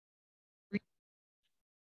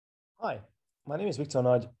Hi, my name is Victor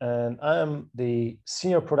Nagy, and I am the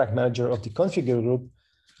Senior Product Manager of the Configure Group.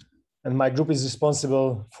 And my group is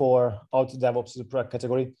responsible for Auto DevOps as a product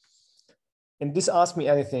category. And this Ask Me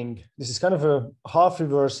Anything, this is kind of a half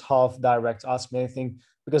reverse, half direct Ask Me Anything,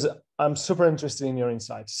 because I'm super interested in your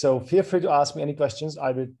insights. So feel free to ask me any questions. I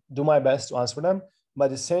will do my best to answer them. But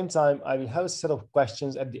at the same time, I will have a set of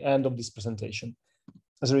questions at the end of this presentation.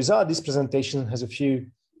 As a result, this presentation has a few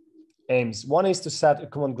aims. One is to set a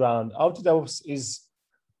common ground. Auto DevOps is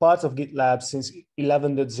part of GitLab since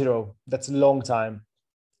 11.0. That's a long time.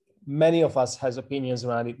 Many of us has opinions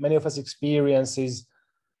around it. Many of us experiences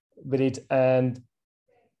with it. And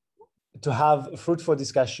to have a fruitful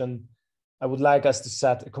discussion, I would like us to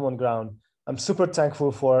set a common ground. I'm super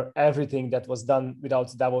thankful for everything that was done with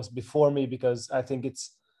Auto DevOps before me, because I think it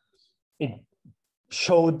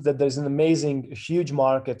showed that there's an amazing, huge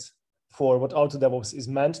market for what Auto DevOps is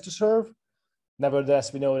meant to serve.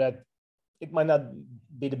 Nevertheless, we know that it might not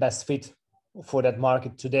be the best fit for that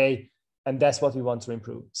market today, and that's what we want to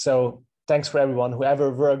improve. So thanks for everyone who ever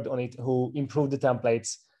worked on it, who improved the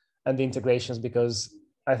templates and the integrations, because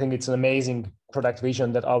I think it's an amazing product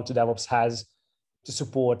vision that Auto DevOps has to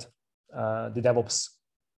support the DevOps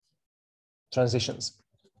transitions.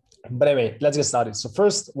 But anyway, let's get started. So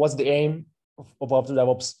first, what's the aim of Auto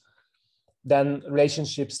DevOps? Then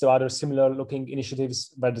relationships to other similar looking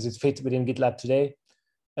initiatives, where does it fit within GitLab today?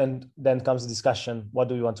 And then comes the discussion, what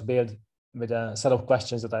do we want to build, with a set of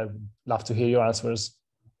questions that I would love to hear your answers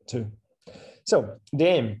to. So the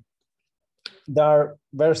aim, there are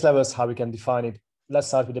various levels how we can define it. Let's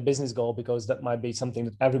start with the business goal, because that might be something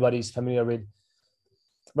that everybody is familiar with.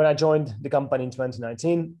 When I joined the company in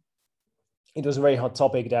 2019, it was a very hot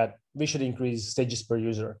topic that we should increase stages per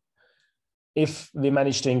user. If we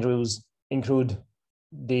manage to include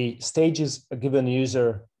the stages a given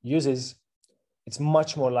user uses, it's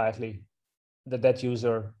much more likely that that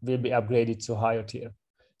user will be upgraded to a higher tier.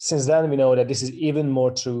 Since then, we know that this is even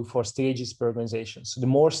more true for stages per organization. So the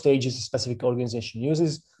more stages a specific organization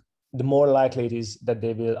uses, the more likely it is that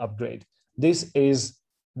they will upgrade. This is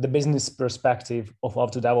the business perspective of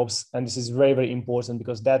Auto DevOps, and this is very, very important,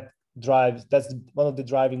 because that's one of the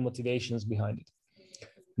driving motivations behind it.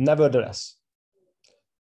 Nevertheless,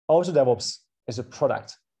 Auto DevOps is a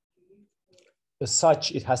product. As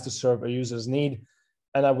such, it has to serve a user's need.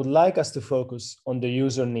 And I would like us to focus on the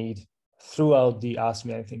user need throughout the Ask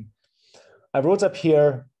Me Anything. I wrote up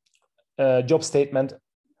here a job statement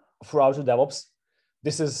for Auto DevOps.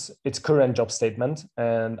 This is its current job statement.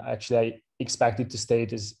 And actually, I expect it to stay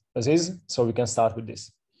as is. So we can start with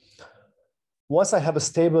this. Once I have a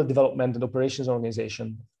stable development and operations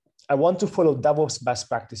organization, I want to follow DevOps best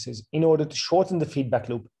practices in order to shorten the feedback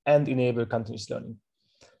loop and enable continuous learning.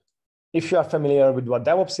 If you are familiar with what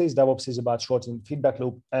DevOps is about shortening the feedback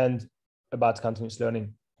loop and about continuous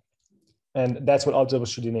learning. And that's what Auto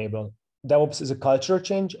DevOps should enable. DevOps is a culture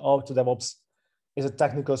change. Auto DevOps is a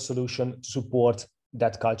technical solution to support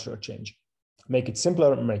that culture change. Make it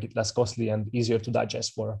simpler, make it less costly, and easier to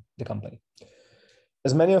digest for the company.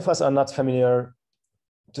 As many of us are not familiar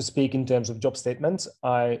to speak in terms of job statements,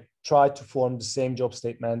 I try to form the same job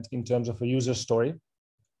statement in terms of a user story,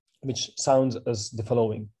 which sounds as the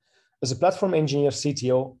following. As a platform engineer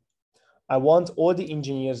CTO, I want all the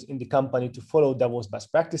engineers in the company to follow DevOps best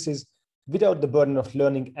practices without the burden of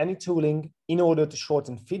learning any tooling, in order to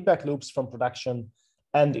shorten feedback loops from production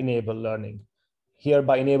and enable learning. Here,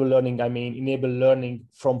 by enable learning, I mean enable learning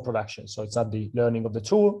from production. So it's not the learning of the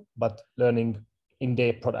tool, but learning in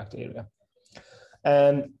the product area.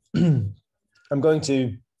 And I'm going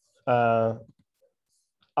to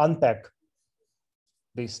unpack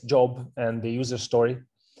this job and the user story.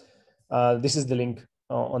 This is the link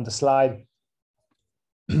on the slide.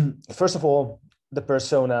 First of all, the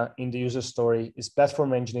persona in the user story is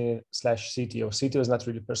platform engineer / CTO. CTO is not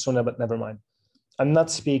really persona, but never mind. I'm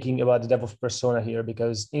not speaking about the DevOps persona here,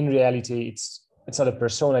 because in reality, it's not a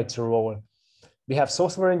persona, it's a role. We have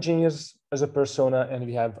software engineers as a persona, and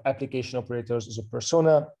we have application operators as a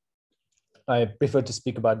persona. I prefer to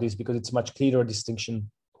speak about this because it's much clearer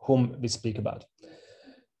distinction whom we speak about.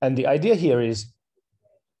 And the idea here is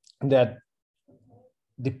that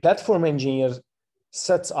the platform engineer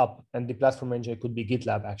sets up, and the platform engineer could be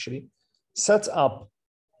GitLab actually, sets up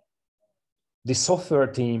the software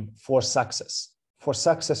team for success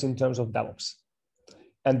in terms of DevOps.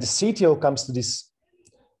 And the CTO comes to this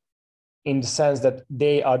in the sense that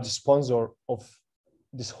they are the sponsor of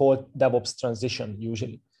this whole DevOps transition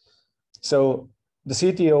usually. So the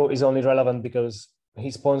CTO is only relevant because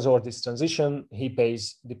he sponsored this transition, he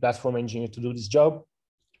pays the platform engineer to do this job,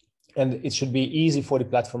 and it should be easy for the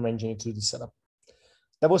platform engineer to do this setup.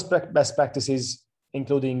 DevOps best practices,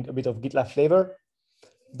 including a bit of GitLab flavor.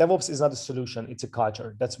 DevOps is not a solution, it's a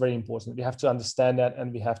culture. That's very important. We have to understand that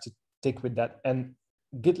and we have to stick with that. And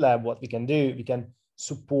GitLab, what we can do, we can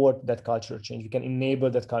support that cultural change. We can enable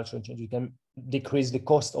that cultural change. We can decrease the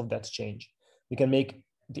cost of that change. We can make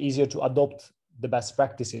it easier to adopt the best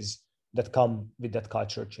practices that come with that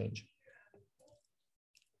cultural change.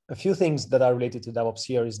 A few things that are related to DevOps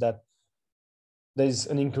here is that there's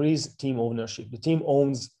an increased team ownership. The team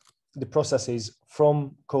owns the processes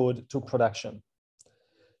from code to production.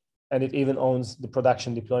 And it even owns the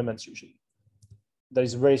production deployments usually. There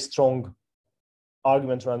is a very strong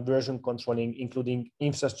argument around version controlling, including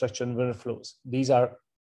infrastructure and workflows. These are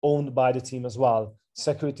owned by the team as well.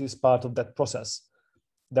 Security is part of that process.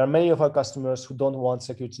 There are many of our customers who don't want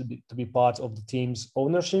security to be part of the team's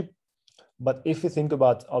ownership. But if we think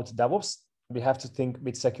about auto DevOps, we have to think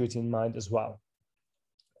with security in mind as well.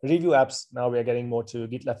 Review apps, now we are getting more to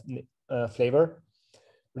GitLab flavor.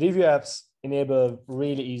 Review apps enable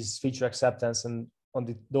really easy feature acceptance, and on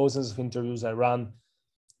the dozens of interviews I run,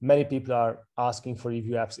 many people are asking for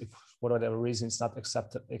review apps if for whatever reason it's not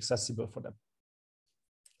accessible for them.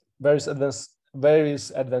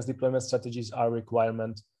 Various advanced deployment strategies are a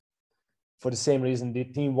requirement. For the same reason, the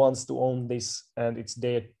team wants to own this and it's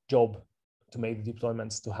their job to make the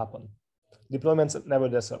deployments to happen. Deployments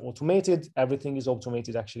nevertheless are automated. Everything is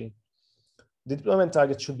automated actually. The deployment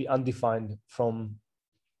target should be undefined from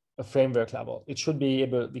a framework level. It should be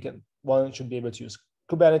able, one should be able to use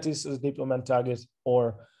Kubernetes as a deployment target,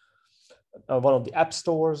 or one of the app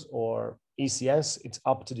stores, or ECS. It's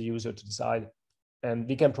up to the user to decide. And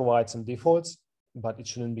we can provide some defaults, but it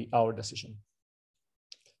shouldn't be our decision.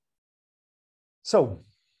 So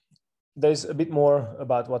there's a bit more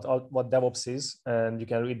about what DevOps is, and you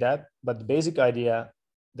can read that. But the basic idea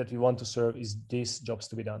that we want to serve is these jobs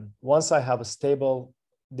to be done. Once I have a stable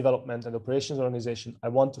development and operations organization, I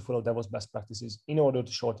want to follow DevOps best practices in order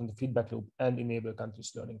to shorten the feedback loop and enable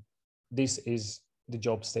continuous learning. This is the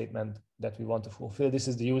job statement that we want to fulfill. This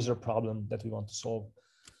is the user problem that we want to solve.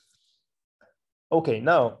 Okay,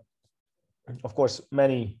 now, of course,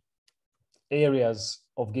 many areas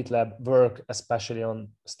of GitLab work, especially on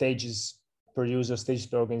stages per user, stages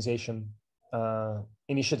per organization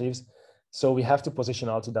initiatives. So we have to position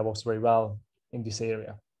auto DevOps very well in this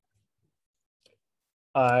area.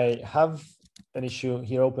 I have an issue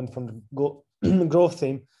here open from the growth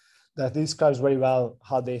theme that describes very well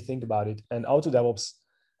how they think about it. And auto DevOps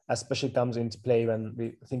especially comes into play when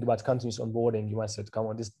we think about continuous onboarding. You might say, come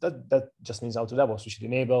on, that just means auto DevOps. We should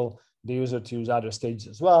enable the user to use other stages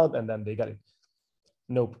as well, and then they get it.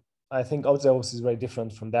 Nope. I think auto DevOps is very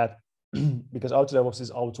different from that because auto DevOps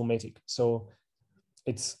is automatic. So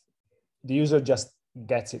it's the user just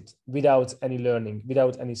gets it without any learning,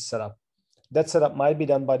 without any setup. That setup might be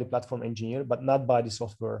done by the platform engineer, but not by the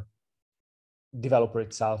software developer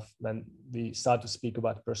itself when we start to speak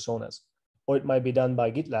about personas. Or it might be done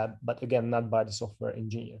by GitLab, but again, not by the software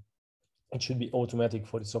engineer. It should be automatic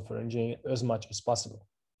for the software engineer as much as possible.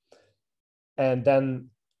 And then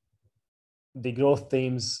the growth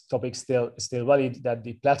themes topic still valid, that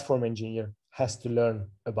the platform engineer has to learn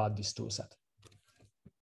about this tool set.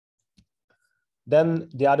 Then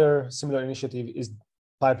the other similar initiative is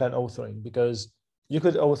pipeline authoring, because you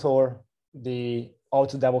could author the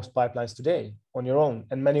auto DevOps pipelines today on your own.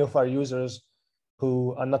 And many of our users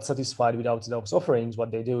who are not satisfied with auto DevOps offerings,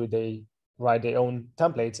 what they do, they write their own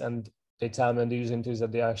templates and they tell me in the user interviews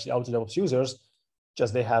that they are actually auto DevOps users,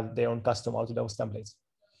 just they have their own custom auto DevOps templates.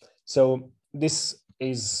 So this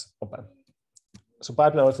is open. So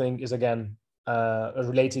pipeline authoring is again a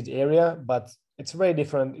related area, but it's very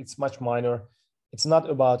different. It's much minor. It's not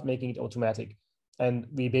about making it automatic. And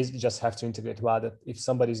we basically just have to integrate well that if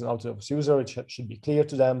somebody is an auto DevOps user, it should be clear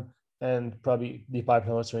to them, and probably the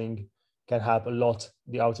pipeline authoring can help a lot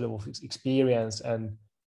the auto DevOps experience and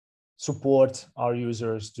support our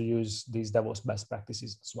users to use these DevOps best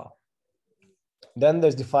practices as well. Then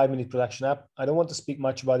there's the 5-minute production app. I don't want to speak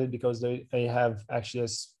much about it because they have actually a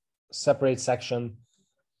separate section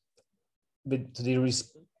with the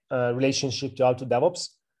relationship to auto DevOps.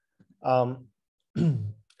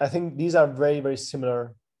 I think these are very, very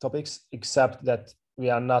similar topics, except that we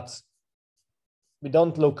don't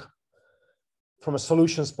look from a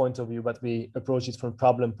solutions point of view, but we approach it from a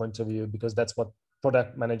problem point of view, because that's what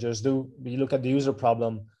product managers do. We look at the user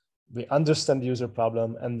problem, we understand the user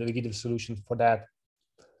problem, and we give a solution for that.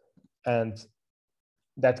 And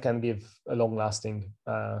that can give a long-lasting,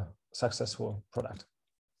 successful product.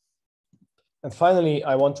 And finally,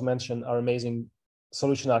 I want to mention our amazing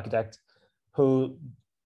solution architect who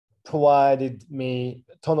provided me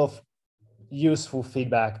a ton of useful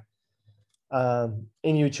feedback in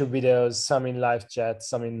YouTube videos, some in live chat,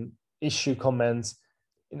 some in issue comments,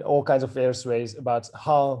 in all kinds of various ways about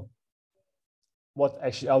what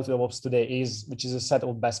actually Auto DevOps today is, which is a set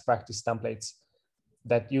of best practice templates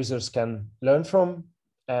that users can learn from.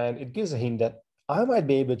 And it gives a hint that I might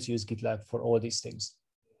be able to use GitLab for all these things.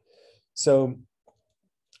 So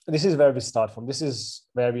this is where we start from. This is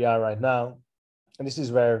where we are right now. And this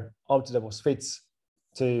is where Auto DevOps fits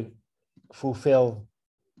to fulfill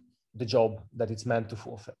the job that it's meant to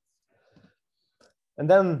fulfill. And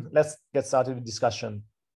then let's get started with discussion.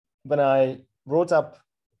 When I wrote up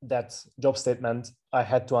that job statement, I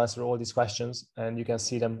had to answer all these questions, and you can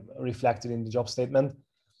see them reflected in the job statement.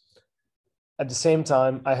 At the same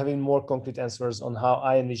time, I have even more concrete answers on how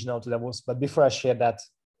I envision Auto DevOps. But before I share that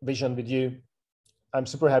vision with you, I'm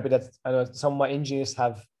super happy that I know some of my engineers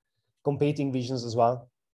have competing visions as well.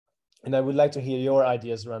 And I would like to hear your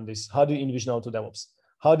ideas around this. How do you envision Auto DevOps?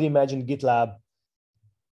 How do you imagine GitLab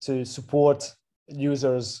to support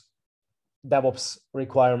users' DevOps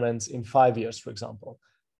requirements in 5 years, for example?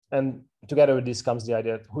 And together with this comes the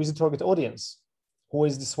idea, who is the target audience? Who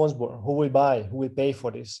is responsible? Who will buy? Who will pay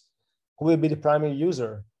for this? Who will be the primary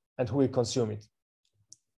user and who will consume it?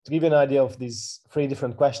 To give you an idea of these 3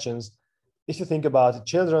 different questions, if you think about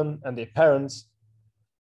children and their parents,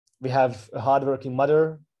 we have a hardworking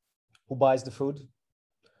mother who buys the food,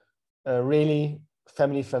 a really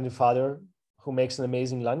family-friendly father who makes an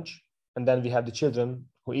amazing lunch, and then we have the children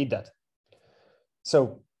who eat that.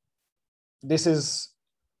 So this is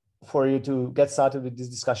for you to get started with this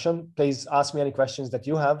discussion. Please ask me any questions that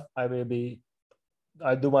you have.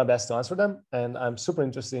 I'll do my best to answer them, and I'm super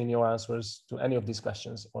interested in your answers to any of these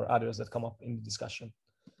questions or others that come up in the discussion.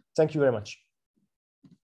 Thank you very much.